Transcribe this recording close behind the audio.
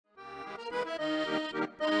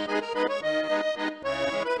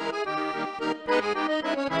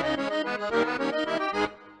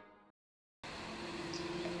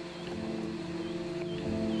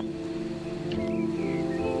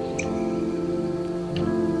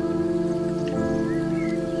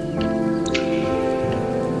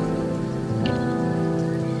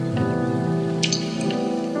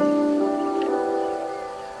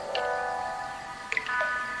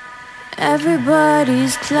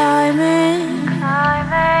Everybody's climbing,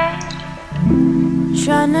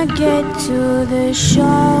 trying to get to the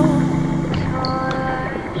show.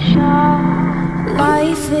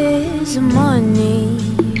 Life is money,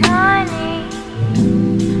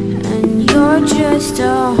 and you're just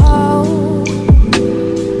a hoe.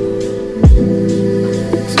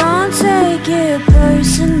 Don't take it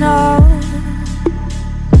personal,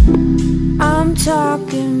 I'm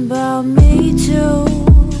talking about me too.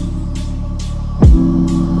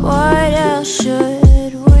 What else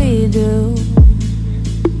should we do?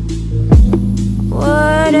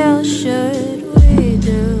 What else should we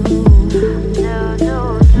do?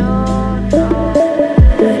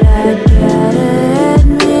 But I gotta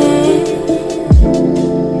admit,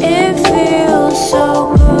 it feels so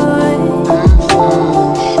good,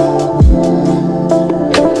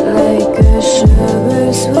 like a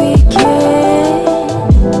sugar sweet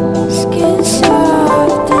kiss, skin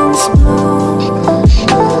soft and smooth.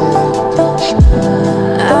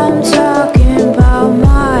 I'm talking about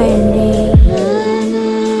my knee,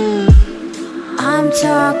 I'm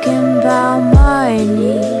talking about my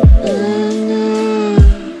knee.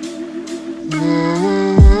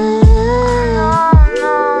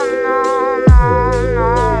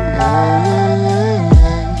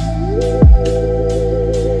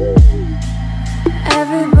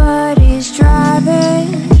 Everybody's driving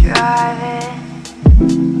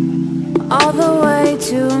all the way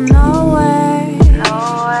to nowhere.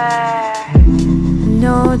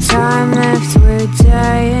 No time left, we're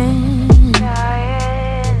dying.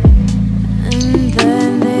 And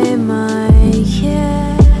then they might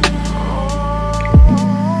care.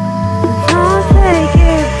 Don't take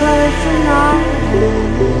it personal,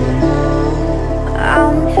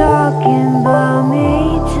 I'm talking about me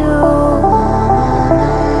too.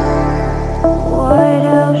 What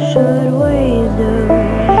else should we do?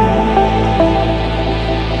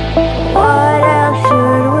 What else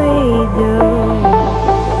should we do?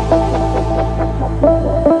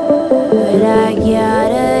 But I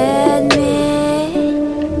gotta admit,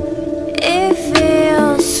 it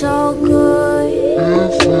feels so good,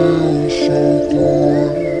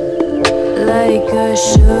 like a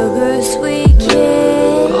sugar sweet